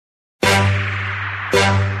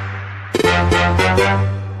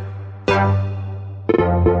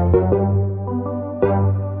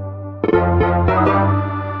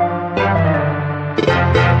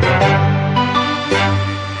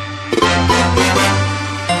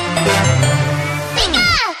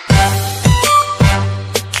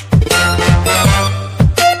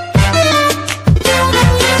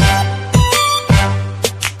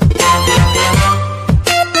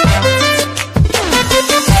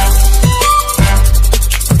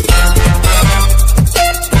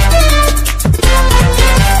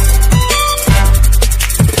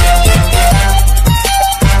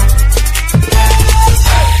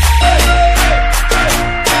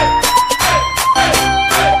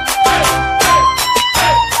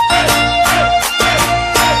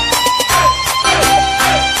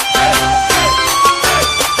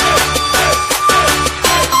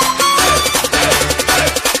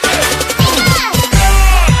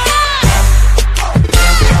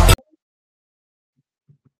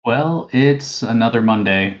Well, it's another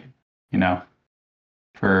Monday,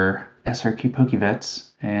 for SRQ PokeVets,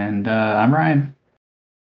 and I'm Ryan.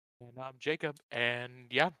 And I'm Jacob, and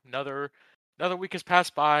yeah, another week has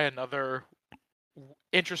passed by. Another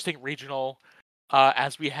interesting regional,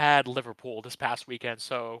 as we had Liverpool this past weekend.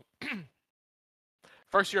 So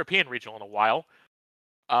first European regional in a while,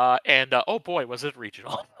 and oh boy, was it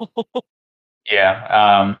regional!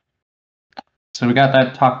 Yeah, so we got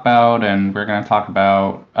that to talk about, and we're going to talk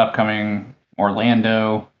about upcoming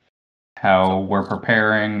Orlando, how we're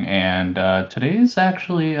preparing, and today's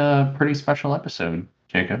actually a pretty special episode,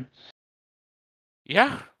 Jacob.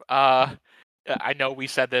 Yeah, I know we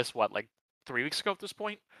said this like 3 weeks ago at this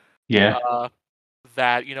point. Yeah.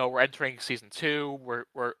 That we're entering season 2.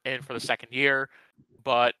 We're in for the second year,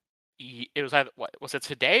 but it was either was it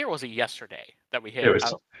today or was it yesterday that we hit?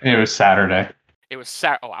 It was Saturday. It was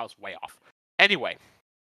Oh, I was way off. Anyway,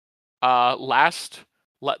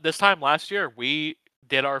 this time last year we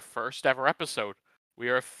did our first ever episode. We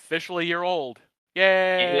are officially a year old.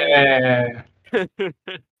 Yay! Yeah.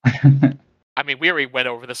 I mean, we already went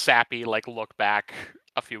over the sappy look back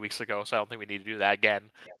a few weeks ago, so I don't think we need to do that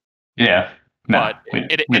again. Yeah. No, but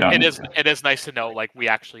we don't. It is nice to know we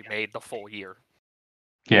actually made the full year.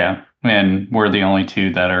 Yeah, and we're the only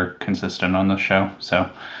two that are consistent on the show,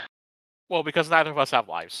 so. Well, because neither of us have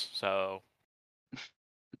lives, so.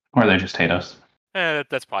 Or they just hate us.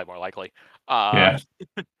 That's probably more likely. Yeah.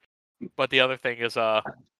 But the other thing is, I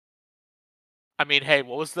mean, hey,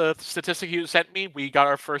 what was the statistic you sent me? We got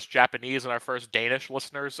our first Japanese and our first Danish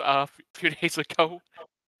listeners a few days ago.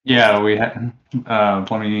 Yeah, we had.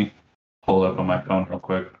 Let me pull it up on my phone real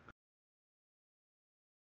quick.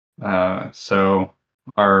 So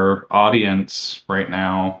our audience right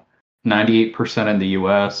now, 98% in the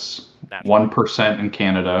US, 1% in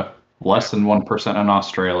Canada, less than 1% in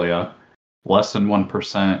Australia, less than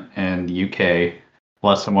 1% in the UK,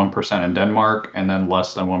 less than 1% in Denmark, and then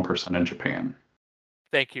less than 1% in Japan.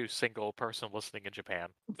 Thank you, single person listening in Japan.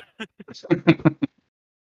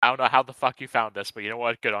 I don't know how the fuck you found this, but you know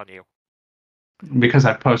what? Good on you. Because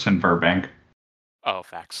I post in Burbank. Oh,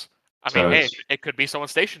 facts. I mean, hey, it could be someone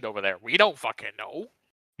stationed over there. We don't fucking know.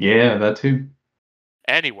 Yeah, that too.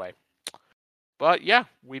 Anyway. But yeah,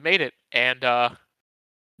 we made it. And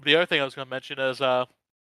the other thing I was going to mention is,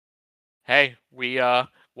 hey, we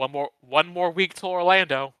one more week till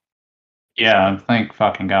Orlando. Yeah, thank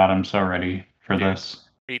fucking God, I'm so ready for this.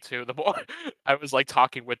 Me too. The more I was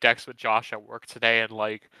talking with Josh at work today, and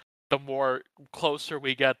the more closer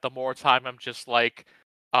we get, the more time I'm just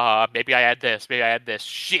maybe I add this,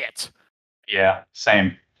 shit. Yeah,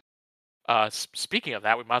 same. Speaking of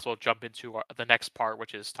that, we might as well jump into the next part,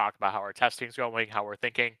 which is talk about how our testing's going, how we're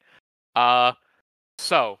thinking.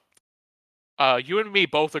 So, you and me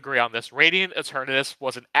both agree on this. Radiant Eternatus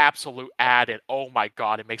was an absolute ad, and oh my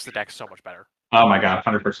god, it makes the deck so much better. Oh my god,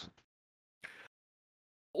 100%.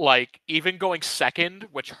 Even going second,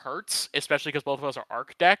 which hurts, especially because both of us are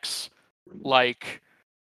arc decks,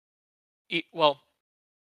 well,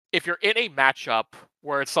 if you're in a matchup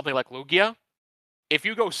where it's something like Lugia, if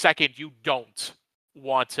you go second, you don't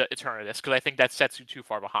want to Eternatus, because I think that sets you too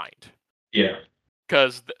far behind. Yeah.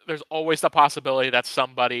 Because there's always the possibility that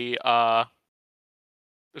somebody,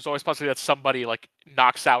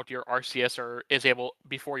 knocks out your Arceus or is able,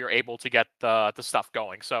 before you're able to get the stuff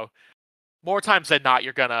going. So, more times than not,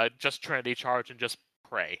 you're gonna just Trinity Charge and just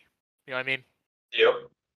pray. You know what I mean? Yep.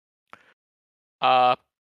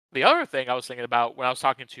 The other thing I was thinking about when I was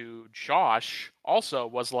talking to Josh also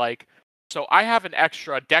was so I have an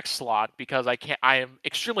extra deck slot because I am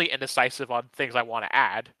extremely indecisive on things I want to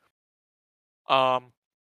add. And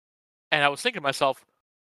I was thinking to myself,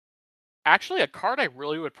 Actually, a card I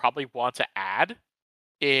really would probably want to add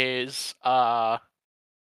is a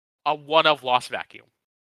one of Lost Vacuum.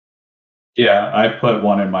 Yeah, I put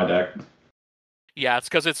one in my deck. Yeah, it's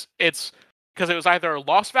because it was either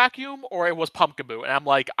Lost Vacuum or it was Pumpkaboo, and I'm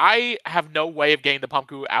like, I have no way of getting the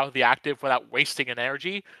Pumpkaboo out of the active without wasting an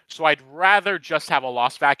energy, so I'd rather just have a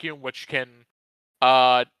Lost Vacuum, which can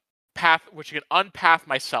uh which can unpath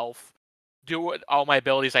myself, do what all my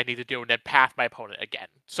abilities I need to do, and then path my opponent again.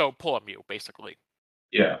 So pull a Mew, basically.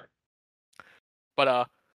 Yeah. But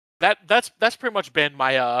that's pretty much been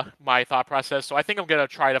my thought process. So I think I'm gonna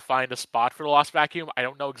try to find a spot for the Lost Vacuum. I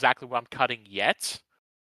don't know exactly what I'm cutting yet.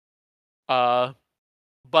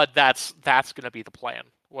 But that's gonna be the plan.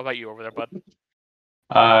 What about you over there, bud?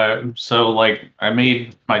 So like I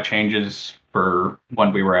made my changes for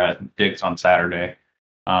when we were at Digs on Saturday.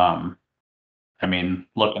 Um, I mean,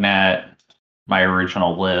 looking at my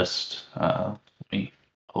original list, let me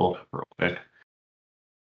pull it up real quick.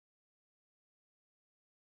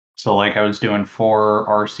 So like I was doing 4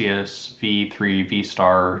 Arceus V3 V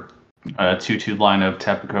Star, a 2/2 line of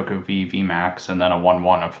Tapu Koko V V Max, and then a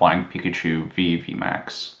 1/1 of Flying Pikachu V V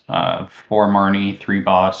Max. 4 Marnie, 3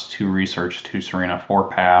 Boss, 2 Research, 2 Serena, 4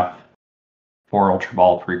 Path, 4 Ultra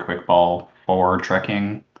Ball, 3 Quick Ball, 4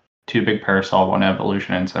 Trekking, 2 Big Parasol, 1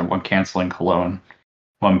 Evolution Insect, 1 Canceling Cologne,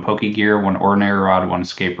 1 Pokegear, 1 Ordinary Rod, 1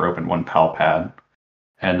 Escape Rope, and 1 Pal Pad.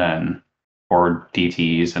 And then 4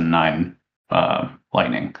 DTs and 9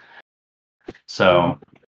 Lightning. So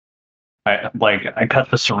I cut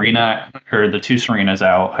the Serena or the 2 Serenas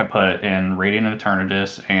out. I put in Radiant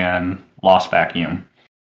Eternatus and Lost Vacuum.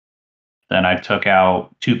 Then I took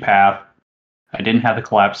out 2 Path. I didn't have the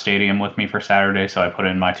Collapse Stadium with me for Saturday, so I put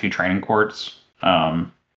in my 2 Training Courts.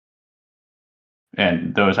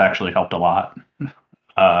 And those actually helped a lot.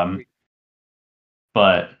 Um,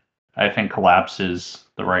 but I think Collapse is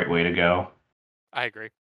the right way to go. I agree.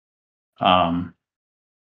 Um,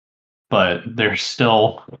 but there's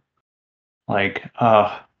still like,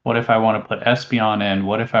 what if I want to put Espeon in?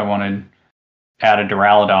 What if I want to add a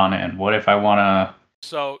Duraludon in? What if I want to?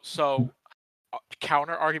 So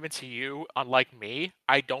counter argument to you, unlike me,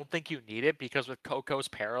 I don't think you need it because with Coco's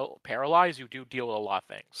paralyzed, you do deal with a lot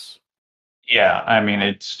of things. Yeah, I mean,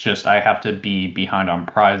 it's just I have to be behind on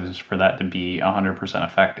prizes for that to be 100%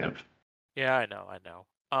 effective. Yeah, I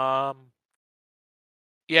know.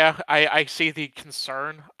 Yeah, I see the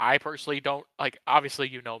concern. I personally don't like. Obviously,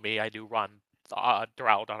 you know me. I do run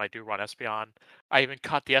Duraludon. I do run Espeon. I even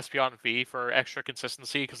cut the Espeon V for extra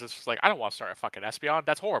consistency because it's just like I don't want to start a fucking Espeon.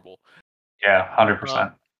 That's horrible. Yeah, Uh,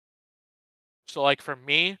 100%. so like for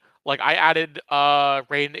me, like I added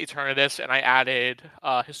Rain Eternatus and I added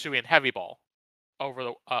Hisuian Heavy Ball over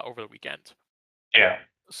the weekend. Yeah,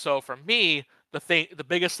 So for me, the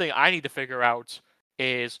biggest thing I need to figure out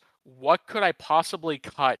is what could I possibly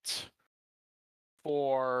cut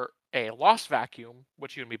for a Lost Vacuum,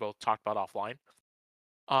 which you and me both talked about offline.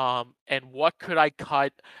 And what could I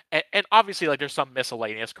cut? And obviously, like there's some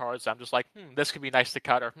miscellaneous cards. I'm just like, this could be nice to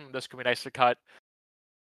cut, or this could be nice to cut.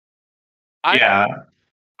 I'm yeah,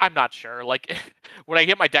 I'm not sure. Like when I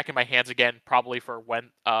get my deck in my hands again, probably for when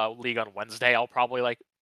League on Wednesday, I'll probably like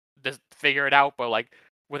just figure it out. But like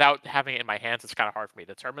without having it in my hands, it's kind of hard for me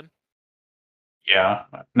to determine. yeah.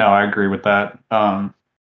 No, I agree with that.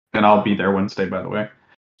 And I'll be there Wednesday, by the way.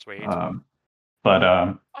 Sweet. Um, but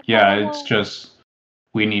yeah, it's just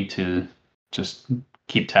we need to just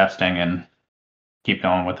keep testing and keep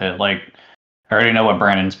going with it. Like I already know what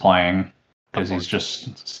Brandon's playing Of because he's course.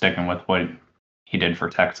 just sticking with what he did for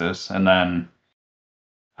Texas, and then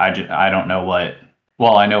I don't know what.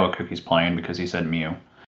 Well, I know what Cookie's playing because he said Mew.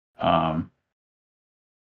 Um,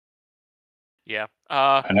 Yeah.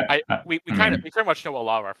 I know, We I kind of mean, we pretty much know what a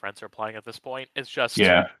lot of our friends are playing at this point. It's just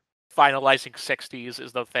yeah, finalizing 60s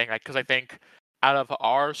is the thing. Because I think out of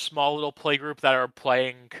our small little play group that are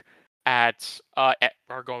playing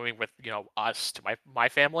are going with us to my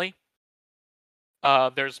family.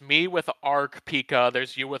 There's me with Arc Pika.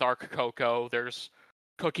 There's you with Arc Coco. There's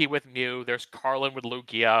Cookie with Mew. There's Carlin with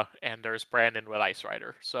Lugia, and there's Brandon with Ice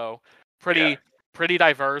Rider. So yeah, pretty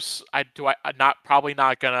diverse. I'm not probably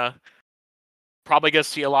gonna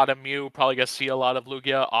see a lot of Mew. Probably gonna see a lot of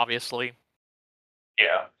Lugia. Obviously,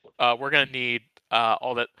 yeah, we're gonna need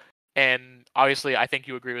all that. And obviously, I think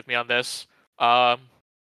you agree with me on this. Um,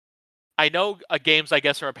 I know games I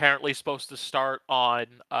guess are apparently supposed to start on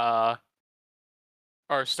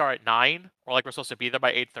or start at 9, or like we're supposed to be there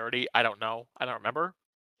by 8:30. I don't know. I don't remember.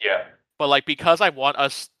 yeah. But like because I want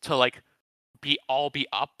us to like be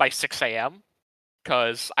up by 6 a.m.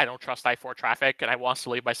 because I don't trust I-4 traffic and I want us to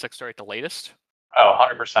leave by 6:30 at the latest. Oh,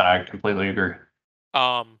 100%. I completely agree.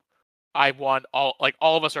 Um, I want all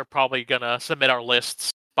of us are probably gonna submit our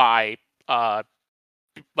lists by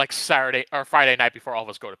Saturday or Friday night before all of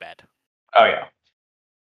us go to bed. Oh yeah.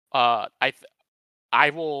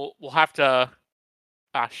 We'll have to.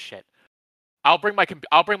 Shit. I'll bring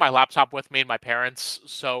my laptop with me and my parents,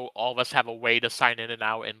 so all of us have a way to sign in and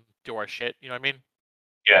out and do our shit. You know what I mean?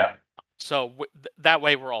 Yeah. So that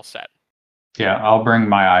way we're all set. Yeah, I'll bring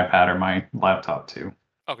my iPad or my laptop too.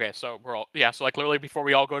 Okay, so we're all so literally before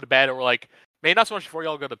we all go to bed, or maybe not so much before we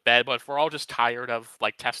all go to bed, but if we're all just tired of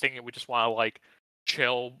testing and we just want to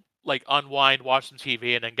chill, unwind, watch some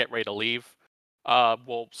TV, and then get ready to leave,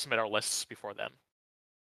 we'll submit our lists before then.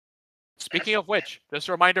 Speaking of which, just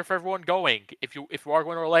a reminder for everyone going: if you are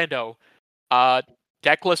going to Orlando,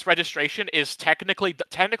 deck list registration is technically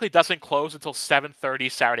doesn't close until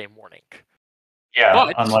 7:30 Saturday morning. Yeah,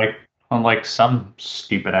 But unlike some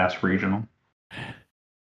stupid ass regional.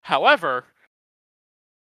 however,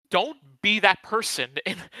 don't be that person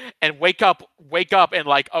and wake up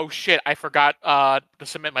and oh shit, I forgot to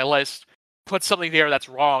submit my list. Put something there that's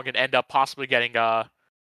wrong and end up possibly getting a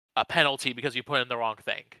penalty because you put in the wrong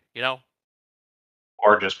thing. You know?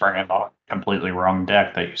 Or just bring in the completely wrong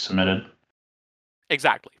deck that you submitted.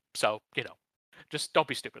 Exactly. So just don't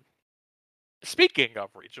be stupid. Speaking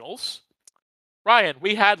of regionals, Ryan,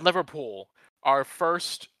 we had Liverpool, our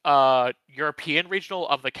first European regional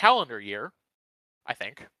of the calendar year, I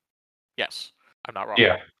think. Yes, I'm not wrong.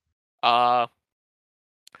 Yeah.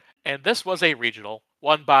 And this was a regional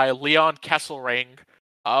won by Leon Kesselring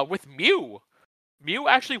with Mew. Mew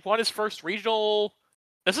actually won his first regional.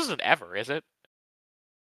 This isn't ever, is it?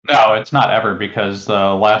 No, it's not ever because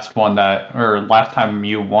the last time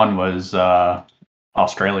Mew won was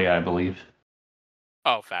Australia, I believe.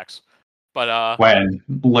 Oh, facts. But when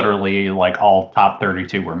literally all top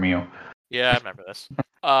 32 were Mew. Yeah, I remember this.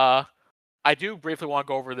 I do briefly want to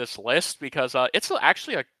go over this list because it's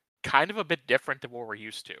actually a kind of a bit different than what we're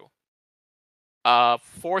used to.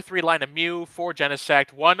 4-3 line of Mew, 4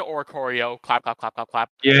 Genesect, 1 Oricorio, clap, clap, clap, clap, clap.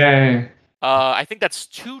 Yay. I think that's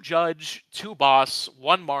 2 Judge, 2 Boss,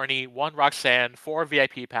 1 Marnie, 1 Roxanne, 4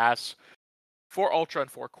 VIP Pass, 4 Ultra and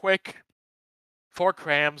 4 Quick, 4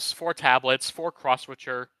 Crams, 4 Tablets, 4 Cross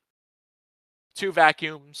Switcher, 2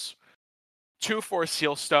 Vacuums, 2 for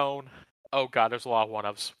Sealstone. Oh god, there's a lot of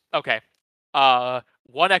one-ofs. Okay. 1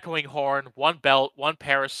 Echoing Horn, 1 Belt, 1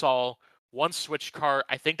 Parasol, 1 Switch Cart.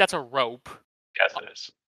 I think that's a rope. Yes, it is.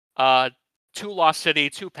 2 Lost City,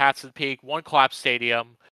 2 Paths to the Peak, 1 Collapse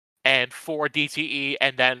Stadium, and 4 DTE,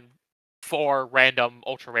 and then 4 random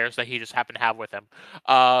ultra rares that he just happened to have with him.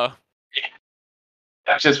 I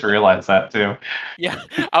just realized that too. Yeah,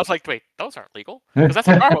 I was like, wait, those aren't legal because that's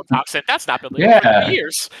a Garbotoxin. That's not been legal for 3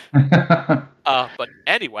 years. But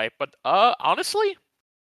anyway, honestly,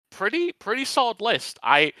 pretty solid list.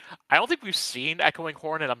 I don't think we've seen Echoing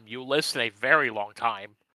Horn in a Mew list in a very long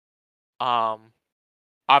time.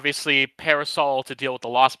 Obviously Parasol to deal with the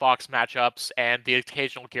Lost Box matchups and the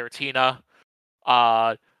occasional Giratina.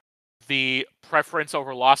 The preference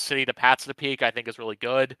over Lost City to Paths to the Peak I think is really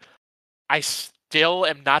good. I still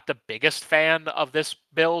am not the biggest fan of this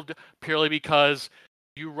build purely because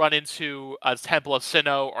you run into a Temple of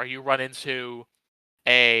Sinnoh or you run into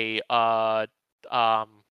a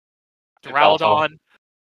Duraludon,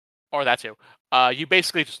 or that too. You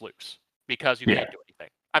basically just lose because you can't do anything.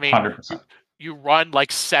 I mean, 100%. You run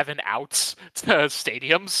 7 outs to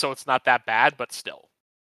stadiums, so it's not that bad, but still.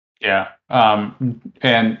 Yeah.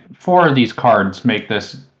 And 4 of these cards make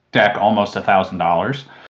this deck almost $1,000.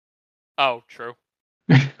 Oh, true.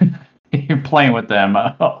 You're playing with them.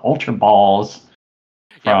 Ultra Balls.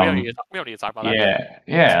 Yeah, we don't need to talk about that.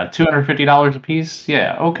 Yeah. $250 a piece.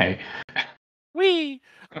 Yeah, okay. Whee!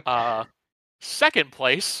 Second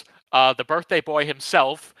place, the birthday boy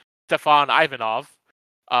himself, Stefan Ivanov,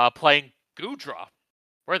 playing Goodra.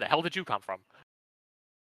 Where the hell did you come from?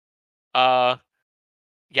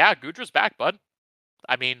 Yeah, Goodra's back, bud.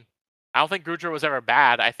 I mean, I don't think Goodra was ever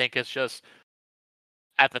bad. I think it's just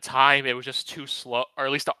at the time it was just too slow, or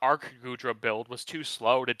at least the Arc Goodra build was too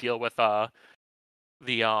slow to deal with the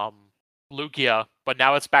Lugia. But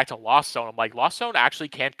now it's back to Lost Zone. I'm like, Lost Zone actually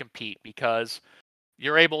can't compete because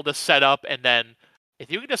you're able to set up and then if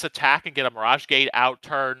you can just attack and get a Mirage Gate out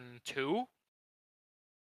turn 2,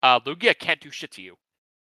 Lugia can't do shit to you.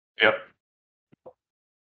 Yep.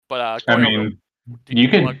 But I mean, you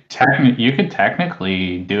could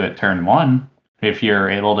technically do it turn 1 if you're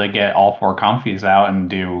able to get all 4 Comfies out and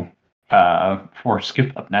do 4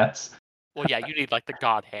 skip up nets. Well, yeah, you need the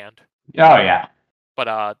God Hand. Oh yeah.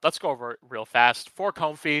 But let's go over it real fast. 4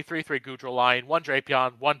 Comfy, 3/3 Goodra line, 1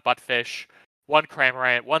 Drapion, 1 Buttfish, 1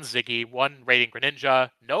 Cramorant, 1 Ziggy, 1 Radiant Greninja,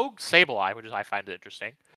 no Sableye, which I find it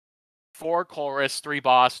interesting. 4 Colress, 3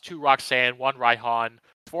 Boss, 2 Roxanne, 1 Raihan,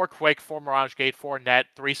 4 Quick, 4 Mirage Gate, 4 Net,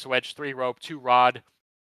 3 Switch, 3 Rope, 2 Rod,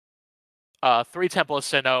 3 Temple of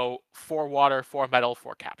Sinnoh, 4 Water, 4 Metal,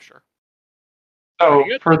 4 Capture. So,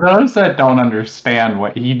 for those that don't understand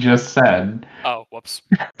what he just said, oh, whoops.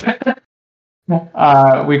 We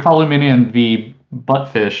call Luminion the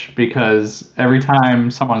buttfish because every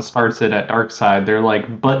time someone starts it at Dark Side, they're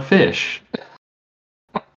like, buttfish.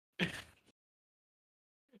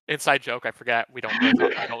 Inside joke, I forget. We don't really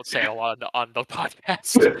we don't say it a lot on the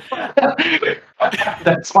podcast.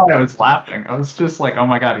 That's why I was laughing. I was just like, oh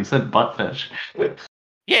my god, he said buttfish.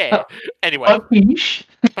 Yeah. Anyway. Buttfish.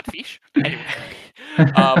 Buttfish. Anyway.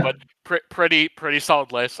 But pretty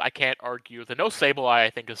solid list. I can't argue. The no Sableye I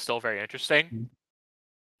think is still very interesting.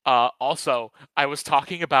 Also, I was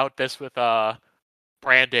talking about this with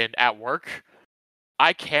Brandon at work.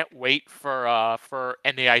 I can't wait for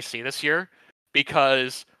NAIC this year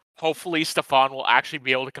because hopefully Stefan will actually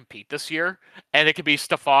be able to compete this year, and it could be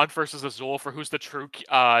Stefan versus Azul for who's the true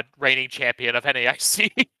reigning champion of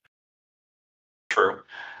NAIC. True.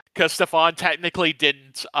 Because Stefan technically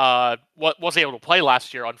didn't wasn't able to play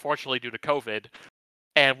last year, unfortunately due to COVID,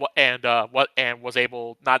 and was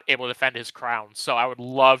not able to defend his crown. So I would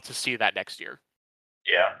love to see that next year.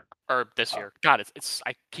 Yeah. Or this year. God, it's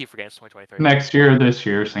I keep forgetting it's 2023. Next year, this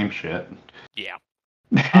year, same shit. Yeah.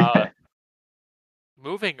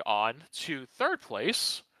 Moving on to third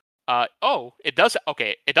place. It does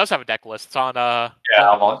have a deck list. It's on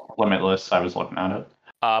Limitless. I was looking at it.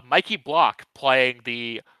 Mikey Block playing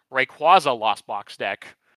the Rayquaza Lost Box deck.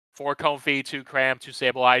 4 Comfey, 2 Cram, 2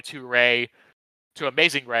 Sableye, 2 Ray, 2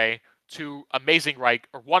 Amazing Ray, 1 Amazing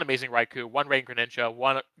Raikou, 1 Rain Greninja,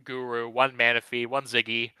 1 Guru, 1 Manaphy, 1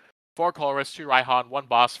 Ziggy, 4 Colress, 2 Raihan, 1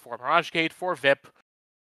 Boss, 4 Mirage Gate, 4 Vip,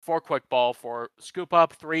 4 Quick Ball, 4 Scoop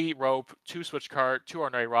Up, 3 Rope, 2 Switch Cart, 2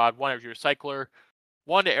 Ordinary Rod, 1 Energy Recycler,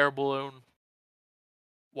 1 Air Balloon,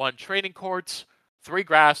 1 Training Quartz, 3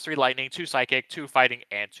 Grass, 3 Lightning, 2 Psychic, 2 Fighting,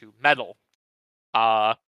 and 2 Metal.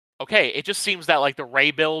 Okay, it just seems that like the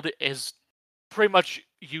Ray build is pretty much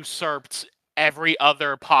usurped every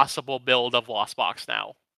other possible build of Lost Box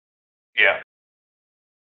now. Yeah.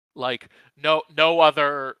 Like no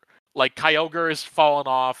other, like Kyogre has fallen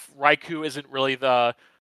off. Raikou isn't really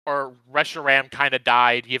or Reshiram kind of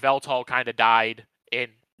died. Yveltal kind of died in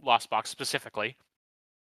Lost Box specifically.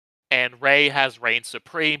 And Ray has reigned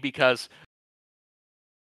supreme because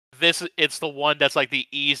it's the one that's like the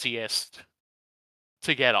easiest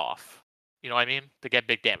to get off. You know what I mean? To get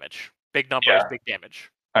big damage. Big numbers, big damage.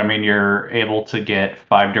 I mean, you're able to get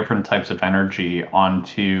 5 different types of energy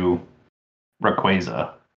onto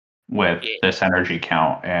Rayquaza with this energy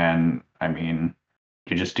count, and I mean,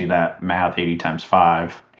 you just do that math 80 times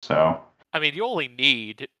 5. So I mean, you only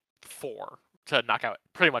need 4 to knock out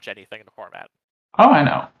pretty much anything in the format. Oh, I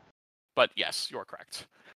know. But yes, you're correct.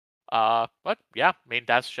 But yeah, I mean,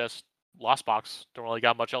 that's just Lost Box. Don't really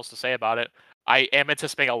got much else to say about it. I am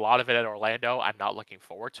anticipating a lot of it at Orlando. I'm not looking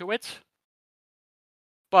forward to it,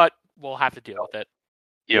 but we'll have to deal with it.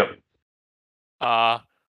 Yep.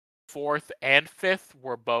 4th and 5th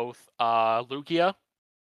were both Lugia.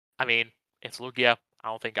 I mean, it's Lugia. I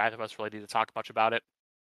don't think either of us really need to talk much about it.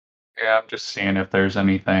 Yeah, I'm just seeing if there's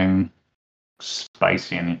anything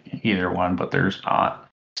spicy in either one, but there's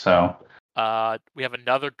not. So we have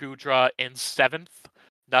another Goodra in 7th.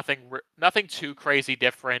 Nothing too crazy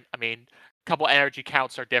different. I mean, a couple energy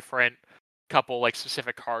counts are different. Couple like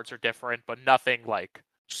specific cards are different, but nothing like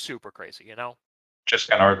super crazy, you know? Just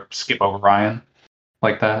gonna skip over Ryan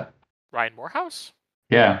like that. Ryan Morehouse?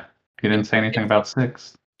 Yeah. You didn't say anything about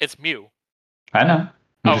 6. It's Mew. I know.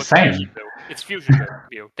 I'm just it's saying. Fusion Mew. It's Fusion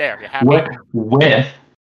Mew. There, you happy? With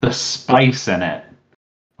the spice in it.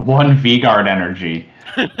 1 V-Guard energy.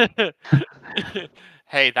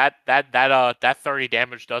 Hey, that 30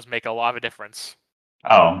 damage does make a lot of difference.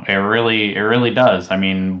 Oh, it really does. I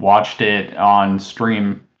mean, watched it on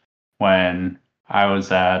stream when I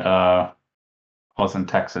was I was in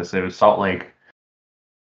Texas. It was Salt Lake.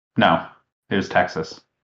 No, it was Texas.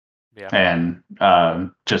 Yeah. And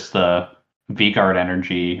just the V-Guard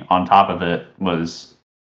energy on top of it was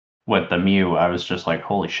with the Mew. I was just like,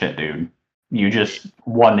 holy shit, dude. You just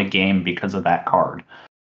won the game because of that card.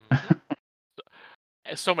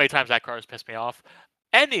 So many times that card has pissed me off.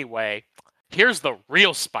 Anyway, here's the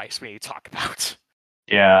real spice we need to talk about.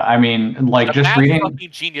 Yeah, I mean, like the just reading.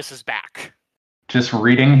 Fucking genius is back. Just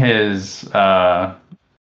reading his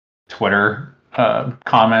Twitter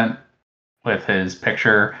comment with his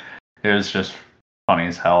picture, it was just funny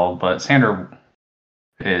as hell. But Sander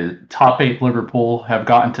top 8 Liverpool have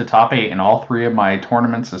gotten to top 8 in all 3 of my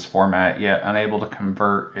tournaments this format, yet unable to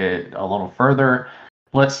convert it a little further.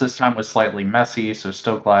 Blitz this time was slightly messy, so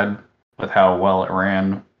still glad with how well it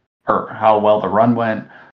ran, or how well the run went.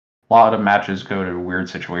 A lot of matches go to weird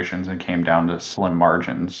situations and came down to slim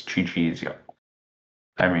margins. Chi-Chi's.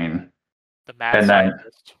 I mean, the mad and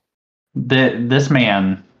scientist. then this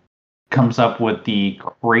man comes up with the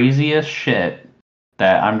craziest shit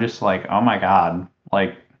that I'm just like, oh my god.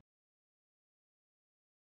 Like,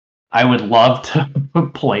 I would love to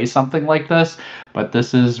play something like this, but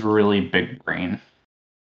this is really big brain.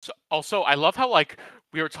 So, also, I love how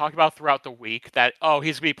we were talking about throughout the week that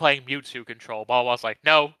he's gonna be playing Mewtwo control. Blah was like,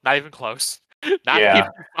 no, not even close, not Yeah.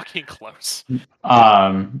 even fucking close.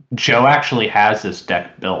 Joe actually has this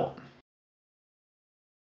deck built.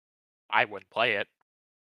 I wouldn't play it.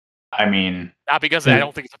 I mean, not because I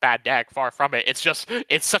don't think it's a bad deck. Far from it. It's just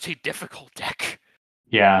it's such a difficult deck.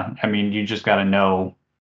 Yeah, I mean, you just got to know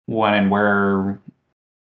when and where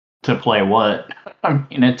to play what. I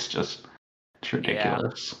mean, it's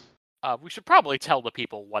ridiculous. Yeah. We should probably tell the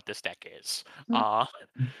people what this deck is.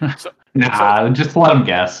 Just let them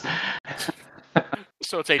guess.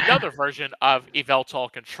 So it's another version of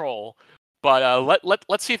Yveltal Control, but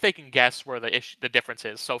let's see if they can guess where the difference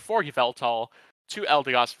is. So for Yveltal, 2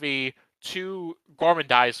 Eldegoss V, 2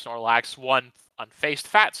 Gormandized Snorlax, 1 Unfaced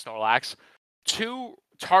Fat Snorlax, 2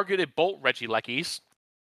 targeted Bolt Regielekis,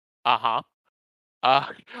 1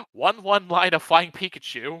 line of Flying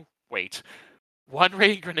Pikachu, wait, 1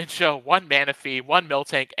 Radiant Greninja, 1 Manaphy, 1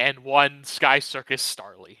 Miltank, and 1 Sky Circus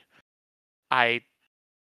Starly.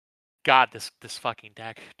 God, this fucking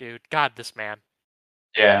deck, dude. God, this man.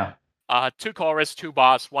 Yeah. 2 Colress, 2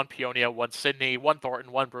 Boss, 1 Peonia, 1 Sydney, 1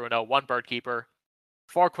 Thornton, 1 Bruno, 1 Birdkeeper,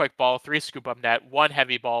 4 Quick Ball, 3 Scoop Up Net, 1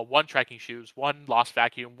 Heavy Ball, 1 Trekking Shoes, 1 Lost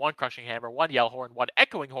Vacuum, 1 Crushing Hammer, 1 Yellhorn, 1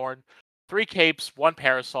 Echoing Horn, 3 Capes, 1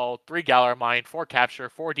 Parasol, 3 Galar Mine, 4 Capture,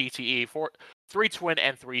 4 DTE, 3 Twin,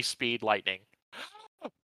 and 3 Speed Lightning.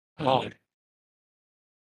 Oh.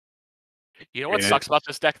 You know what sucks about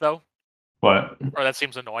this deck, though? What? Or that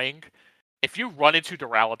seems annoying? If you run into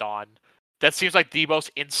Duraludon, that seems like the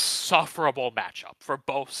most insufferable matchup for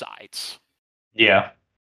both sides. Yeah.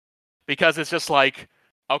 Because it's just like,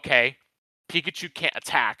 okay, Pikachu can't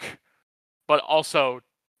attack, but also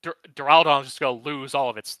Duraludon is just going to lose all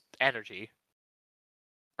of its energy.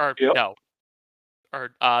 Or, no.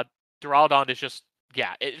 Or, Duraludon is just,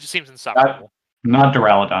 yeah, it just seems insufferable. Not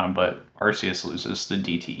Duraludon, but Arceus loses the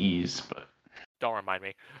DTEs, but... Don't remind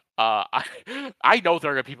me. I know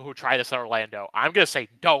there are people who try this in Orlando. I'm going to say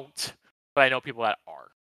don't, but I know people that are.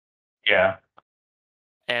 Yeah.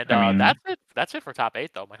 And that's it for top 8,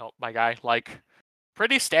 though, my guy. Like,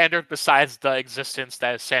 pretty standard besides the existence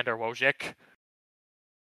that is Sander Wojcik.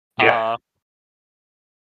 Yeah.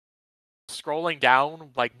 Scrolling down,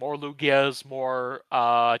 like, more Lugias, more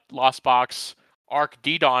Lost Box, Arc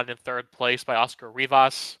Didon in 3rd place by Oscar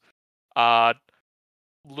Rivas.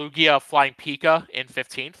 Lugia Flying Pika in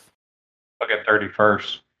 15th. Okay,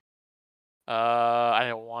 31st. I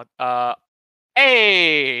don't want...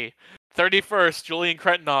 Hey! 31st, Julian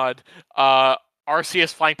Cretinod.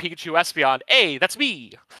 Arceus Flying Pikachu Espeon. Hey, that's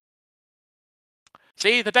me!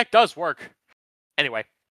 See, the deck does work. Anyway.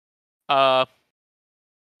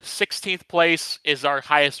 16th place is our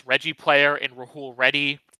highest Reggie player in Rahul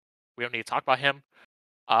Reddy. We don't need to talk about him.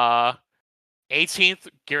 18th,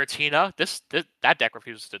 Giratina. That deck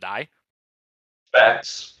refuses to die.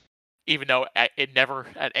 Facts. Even though it never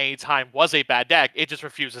at any time was a bad deck, it just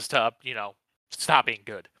refuses to, stop being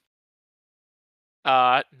good.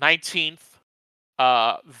 19th,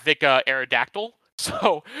 Vika Aerodactyl.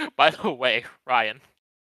 So, by the way, Ryan,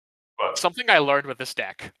 something I learned with this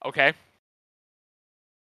deck, okay?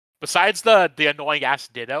 Besides the annoying ass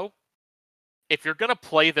Ditto, if you're gonna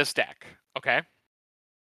play this deck, okay?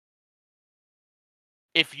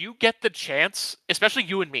 If you get the chance, especially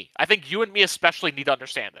you and me, I think you and me especially need to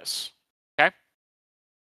understand this, okay?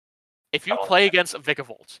 If you play against a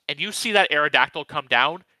Vikavolt and you see that Aerodactyl come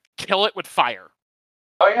down, kill it with fire.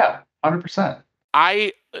 Oh yeah, 100%.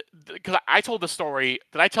 Because I told the story.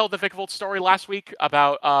 Did I tell the Vikavolt story last week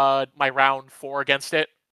about my round 4 against it?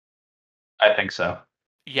 I think so.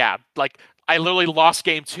 Yeah, like I literally lost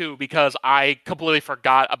game 2 because I completely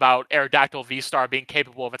forgot about Aerodactyl V-Star being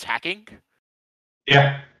capable of attacking.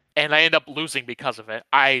 Yeah. And I end up losing because of it.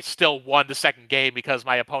 I still won the second game because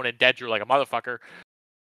my opponent dead drew like a motherfucker.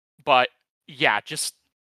 But yeah, just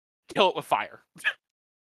kill it with fire.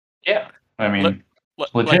 Yeah, I mean,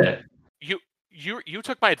 legit. Like, you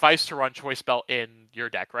took my advice to run Choice Belt in your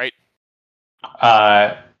deck, right?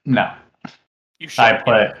 No. You should.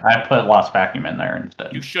 I put Lost Vacuum in there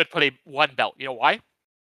instead. You should put one belt. You know why?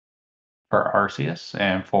 For Arceus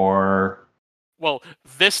and for... Well,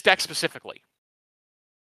 this deck specifically.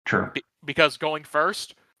 True. Because going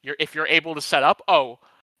first, if you're able to set up,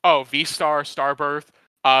 V-Star, Starbirth,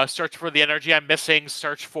 search for the energy I'm missing,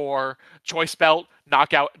 search for Choice Belt,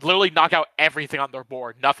 literally knock out everything on their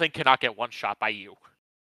board. Nothing cannot get one shot by you.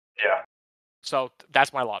 Yeah. So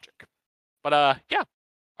that's my logic. But yeah,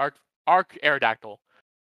 Arc Aerodactyl,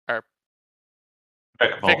 or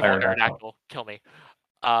Vikavolt Aerodactyl, kill me.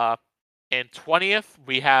 In 20th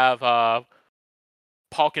we have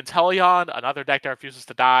Palkintelion, another deck that refuses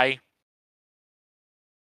to die.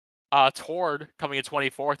 Tord coming in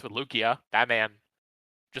 24th with Lugia. That man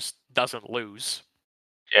just doesn't lose.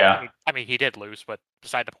 Yeah. I mean, he did lose, but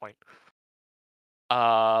beside the point.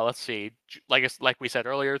 Let's see. Like we said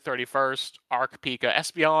earlier, 31st, Arc Pika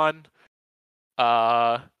Espeon.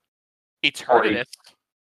 Eternatus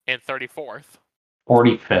in 34th.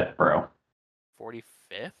 45th, bro.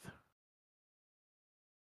 45th?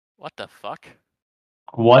 What the fuck?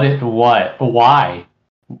 What? Why?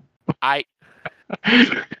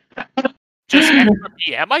 Just extra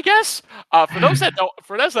PM, I guess. For those that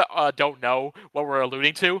don't know what we're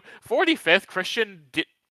alluding to, 45th Christian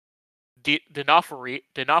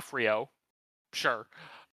D'Onofrio, sure.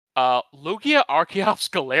 Lugia, Archeops,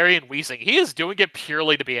 Galarian, Weezing. He is doing it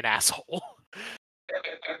purely to be an asshole.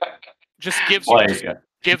 Just gives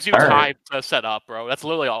you time to set up, bro. That's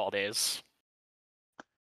literally all it is.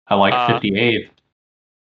 I like 58th.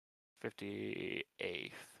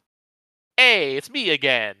 58th. Hey, it's me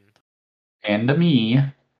again. And me.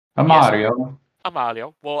 Mario.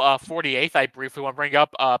 Mario. Well, 48th, I briefly want to bring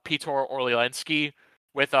up Piotr Orliansky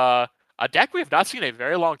with a deck we have not seen in a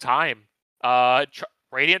very long time.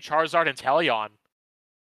 Radiant Charizard and Teleon.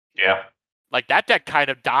 Yeah. Like, that deck kind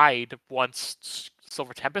of died once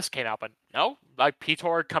Silver Tempest came out, but no, like,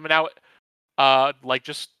 Piotr coming out,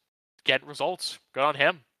 just getting results. Good on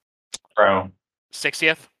him. Bro.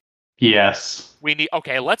 60th? Yes.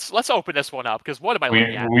 Okay, let's open this one up, because what am I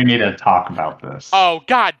looking at? We need to talk about this. Oh,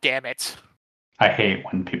 god damn it. I hate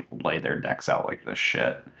when people lay their decks out like this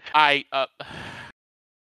shit. God,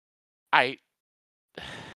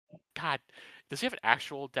 does he have an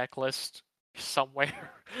actual deck list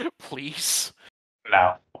somewhere? Please?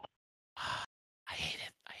 No. I hate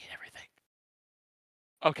it. I hate everything.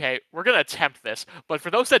 Okay, we're gonna attempt this, but for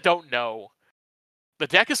those that don't know, the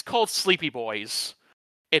deck is called Sleepy Boys.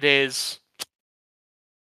 It is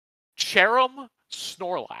Cherim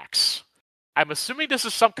Snorlax. I'm assuming this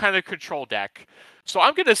is some kind of control deck, so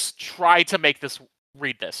I'm gonna try to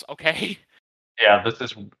read this, okay? Yeah, this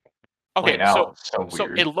is... Okay, so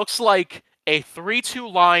weird. It looks like a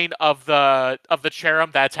 3/2 line of the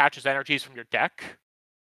Cherim that attaches energies from your deck.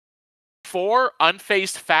 4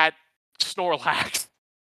 unfazed fat Snorlax.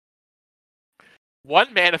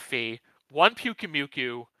 1 Manaphy, 1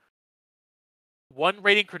 Pyukumuku, 1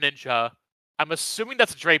 Radiant Greninja. I'm assuming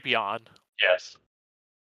that's a Drapion. Yes.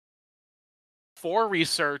 4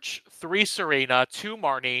 Research, 3 Serena, 2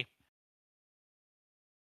 Marnie,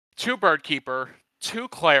 2 Birdkeeper, 2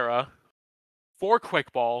 Clara, 4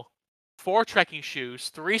 Quick Ball, 4 Trekking Shoes,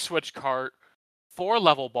 3 Switch Cart, 4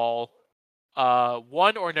 Level Ball,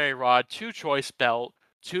 1 Ordinary Rod, 2 Choice Belt,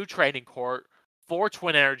 2 Training Court, 4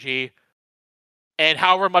 Twin Energy, and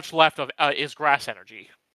however much left of is Grass Energy.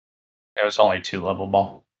 It was only 2 Level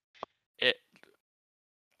Ball.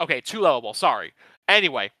 Okay, 2 Level Ball. Sorry.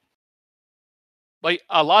 Anyway, like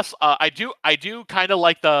I do kind of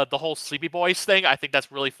like the whole Sleepy Boys thing. I think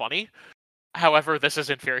that's really funny. However, this is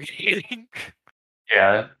infuriating.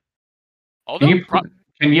 Yeah. Although,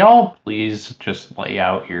 can y'all please just lay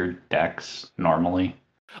out your decks normally?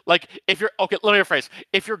 Like, if you're... Okay, let me rephrase.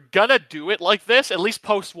 If you're gonna do it like this, at least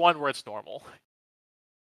post one where it's normal.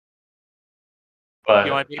 But,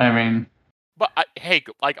 you know what I mean... But, hey,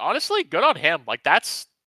 like, honestly, good on him. Like,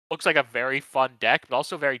 looks like a very fun deck, but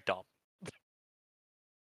also very dumb.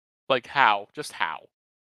 Like, how? Just how?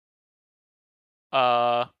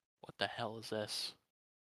 What the hell is this?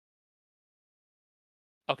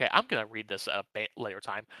 Okay, I'm gonna read this later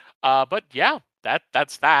time. But yeah,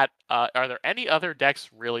 that's that. Are there any other decks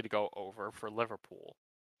really to go over for Liverpool?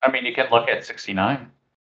 I mean, you can look at 69.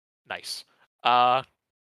 Nice.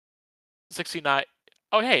 69.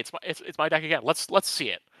 Oh, hey, it's my deck again. Let's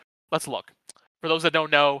see it. Let's look. For those that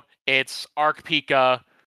don't know, it's Arc Pika,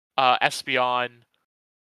 Espeon.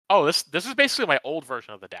 Oh, this is basically my old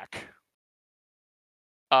version of the deck.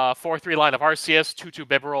 4/3 line of Arceus, 2/2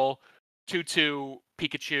 Bibarel, 2/2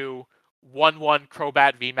 Pikachu, 1/1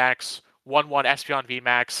 Crobat VMAX, 1/1 Espeon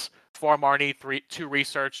VMAX, 4 Marnie, 2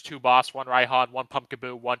 Research, 2 Boss, 1 Raihan, 1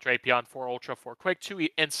 Pumpkaboo, 1 Drapion, 4 Ultra, 4 Quick, 2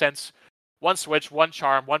 Incense, 1 Switch, 1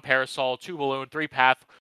 Charm, 1 Parasol, 2 Balloon, 3 Path,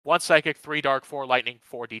 1 Psychic, 3 Dark, 4 Lightning,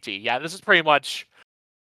 4 DT. Yeah, this is pretty much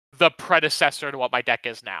the predecessor to what my deck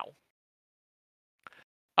is now.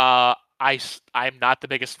 I'm not the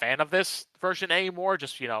biggest fan of this version anymore,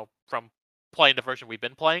 just, from playing the version we've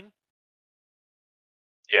been playing.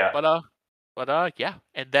 Yeah. But yeah.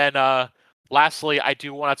 And then lastly, I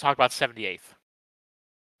do want to talk about 78th.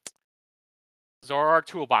 Zoroark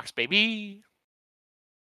Toolbox, baby.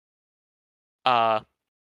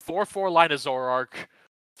 4/4 line of Zoroark,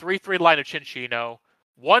 3/3 line of Chinchino,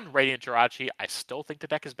 1 Radiant Jirachi. I still think the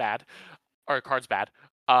deck is bad, or card's bad.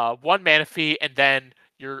 1 Manaphy, and then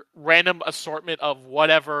your random assortment of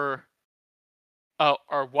whatever,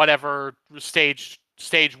 or whatever stage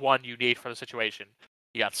 1 you need for the situation.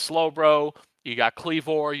 You got Slowbro, you got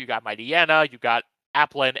Cleavor, you got Mightyena, you got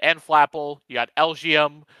Applin and Flapple, you got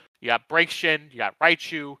Elgium, you got Breakshin, you got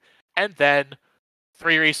Raichu, and then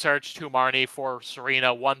 3 Research, 2 Marnie, 4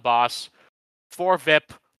 Serena, 1 Boss, 4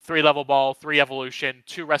 VIP, 3 Level Ball, 3 Evolution,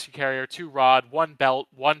 2 Rescue Carrier, 2 Rod, 1 Belt,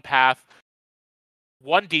 1 Path,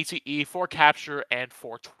 1 DTE, 4 Capture, and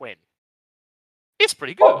 4 Twin. It's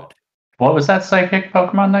pretty good. What was that psychic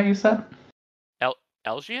Pokemon that you said?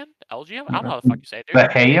 Elgium? I don't know how the fuck you say it, dude.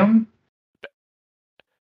 Beheeyem?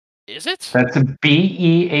 Is it? That's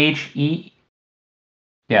Behe.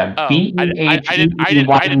 Yeah, Oh, Beheeyem. I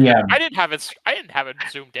didn't have it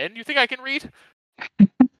zoomed in. You think I can read?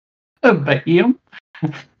 Beheeyem?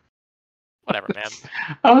 Whatever, man.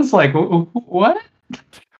 I was like, what?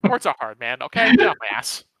 Words are hard, man. Okay, get off my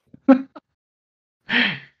ass.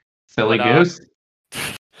 Silly goose.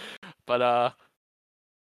 But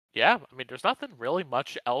yeah, I mean, there's nothing really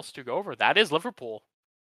much else to go over. That is Liverpool.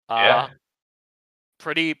 Yeah.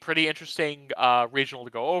 Pretty interesting regional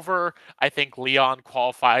to go over. I think Leon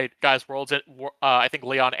qualified, guys. I think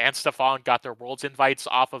Leon and Stefan got their Worlds invites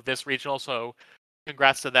off of this regional, so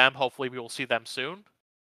congrats to them. Hopefully, we will see them soon.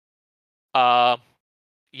 Yeah.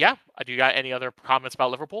 Do you got any other comments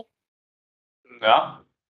about Liverpool? No.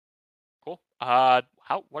 Cool. How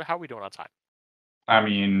are we doing on time? I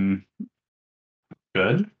mean,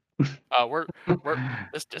 good.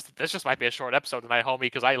 This just might be a short episode tonight, homie,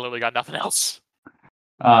 because I literally got nothing else.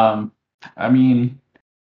 I mean,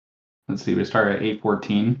 let's see. We start at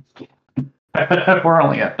 8:14. We're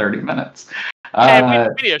only at 30 minutes. Hey,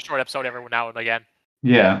 we need a short episode every now and again.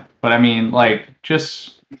 Yeah, but I mean,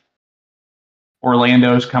 just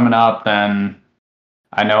Orlando's coming up, then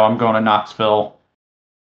I know I'm going to Knoxville.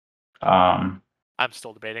 I'm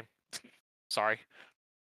still debating. Sorry.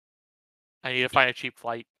 I need to find a cheap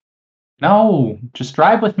flight. No, just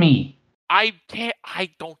drive with me. I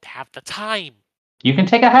don't have the time. You can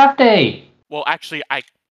take a half day. Well, actually, I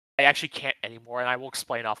actually can't anymore, and I will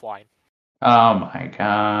explain offline. Oh my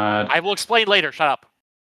god. I will explain later. Shut up.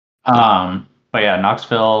 But yeah,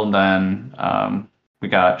 Knoxville, then we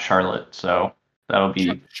got Charlotte, so that'll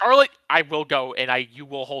be Charlotte. I will go, and you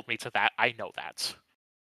will hold me to that. I know that.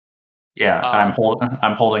 Yeah,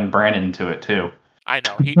 I'm holding Brandon to it too. I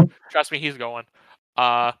know. Trust me, he's going.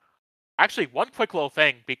 Actually, one quick little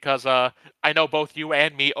thing, because I know both you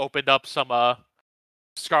and me opened up some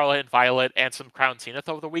Scarlet and Violet and some Crown Zenith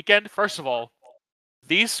over the weekend. First of all,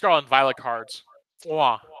 these Scarlet and Violet cards,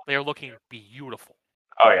 they are looking beautiful.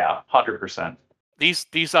 Oh yeah, 100%. These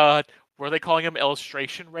what are they calling them?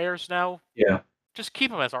 Illustration rares now? Yeah. Just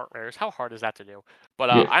keep them as art rares. How hard is that to do?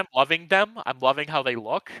 But I'm loving them. I'm loving how they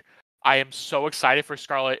look. I am so excited for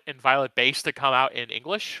Scarlet and Violet base to come out in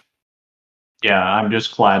English. Yeah, I'm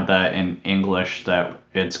just glad that in English that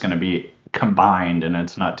it's going to be combined and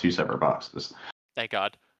it's not 2 separate boxes. Thank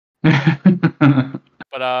God.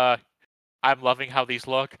 But I'm loving how these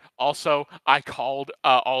look. Also, I called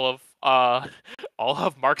all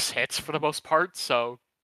of Mark's hits for the most part, so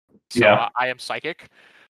yeah. I am psychic.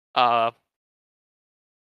 And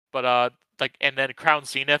then Crown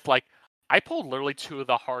Zenith, I pulled literally 2 of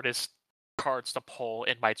the hardest cards to pull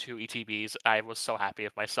in my 2 ETBs. I was so happy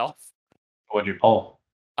with myself. What'd you pull?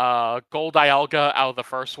 Gold Dialga out of the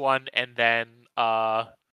first one, and then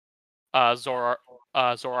Zoroark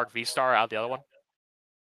V-Star out of the other one.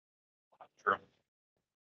 True.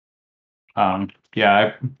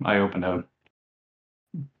 Yeah, I opened a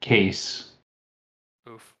case.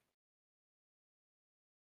 Oof.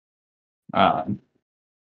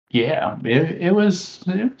 Yeah, it was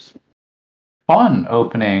fun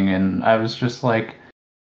opening, and I was just like,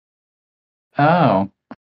 oh.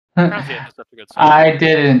 I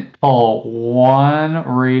didn't pull 1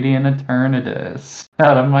 Radiant Eternatus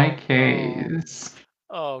out of my case.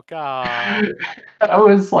 Oh God. I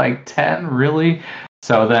was like 10, really?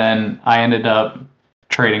 So then I ended up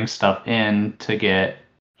trading stuff in to get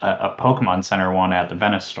a Pokemon Center one at the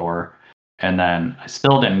Venice store. And then I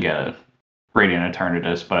still didn't get a Radiant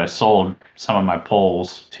Eternatus, but I sold some of my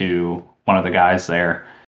pulls to one of the guys there,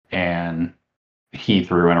 and he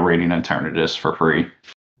threw in a Radiant Eternatus for free.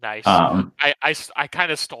 Nice. I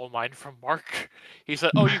kind of stole mine from Mark. He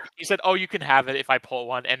said, "Oh, you can have it if I pull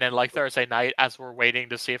one." And then like Thursday night, as we're waiting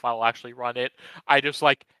to see if I will actually run it, I just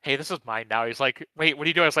like, "Hey, this is mine now." He's like, "Wait, what are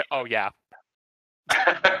you doing?" I was like, "Oh yeah."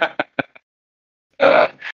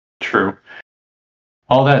 True.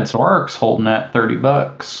 All that Zork's holding at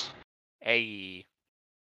 $30. Hey.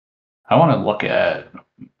 I want to look at.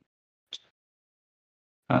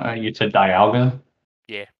 You said Dialga.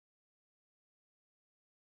 Yeah.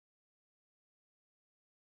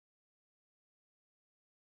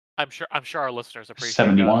 I'm sure our listeners appreciate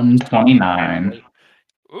us talking randomly.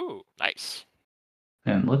 71.29. Ooh, nice.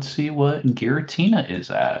 And let's see what Giratina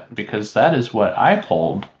is at, because that is what I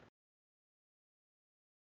pulled.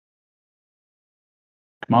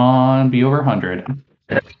 Come on, be over 100.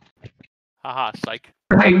 Haha, psych.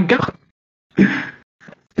 My God.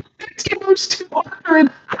 It's almost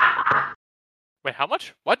 200. Wait, how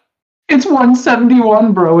much? What? It's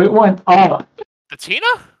 171, bro. It went up. The Tina?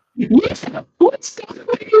 Yes. Let's go,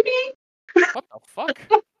 baby. What the fuck?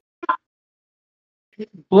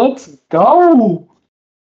 Let's go.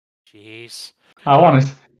 Jeez. I want to.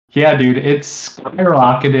 Yeah, dude, it's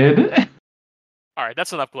skyrocketed. All right,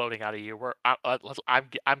 that's enough gloating out of you.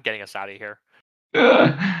 I'm getting us out of here.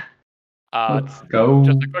 Let's go.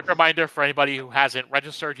 Just a quick reminder for anybody who hasn't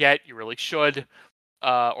registered yet, you really should.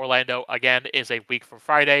 Orlando again is a week from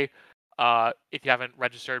Friday. If you haven't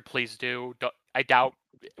registered, please do. I doubt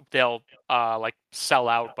they'll like sell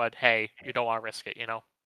out, but hey, you don't want to risk it, you know.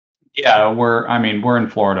 Yeah, we're in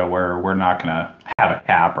Florida where we're not gonna have a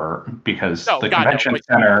cap because the convention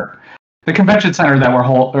center that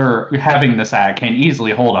we're having this at can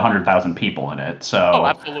easily hold 100,000 people in it. So Oh,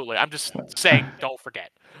 absolutely. I'm just saying, don't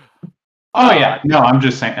forget. Oh yeah, no, I'm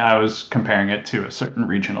just saying. I was comparing it to a certain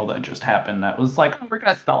regional that just happened. That was like, oh, we're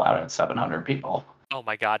gonna sell out at 700 people. Oh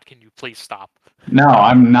my God, can you please stop? No,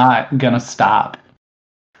 I'm not gonna stop.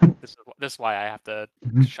 This is why I have to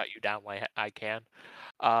shut you down when I can.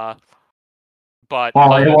 But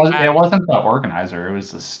well, it wasn't the organizer; it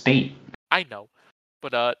was the state. I know,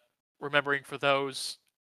 but remembering for those,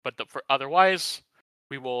 but for otherwise,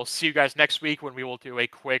 we will see you guys next week when we will do a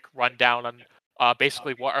quick rundown on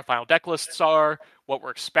basically what our final deck lists are, what we're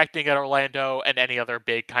expecting at Orlando, and any other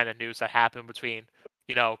big kind of news that happened between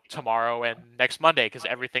tomorrow and next Monday, because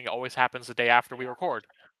everything always happens the day after we record.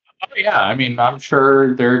 Oh yeah, I'm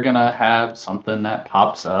sure they're gonna have something that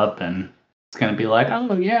pops up and it's gonna be like,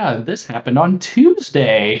 oh yeah, this happened on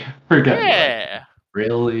Tuesday. We're gonna be like,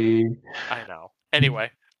 really? I know.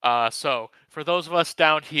 Anyway, so for those of us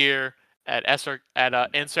down here at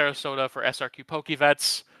in Sarasota for SRQ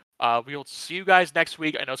PokeVets, we will see you guys next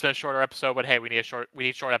week. I know it's been a shorter episode, but hey, we need short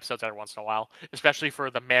episodes every once in a while, especially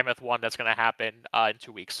for the mammoth one that's going to happen in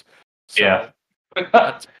 2 weeks. So, yeah.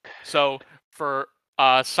 So for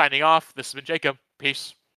signing off, this has been Jacob.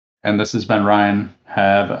 Peace. And this has been Ryan.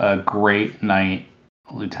 Have a great night.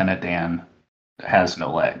 Lieutenant Dan has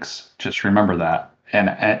no legs. Just remember that.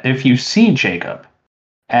 And if you see Jacob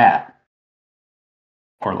at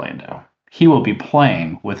Orlando, he will be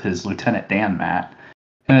playing with his Lieutenant Dan mat.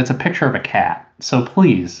 And it's a picture of a cat. So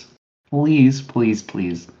please, please, please,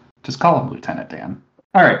 please, just call him Lieutenant Dan.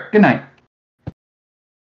 All right. Good night.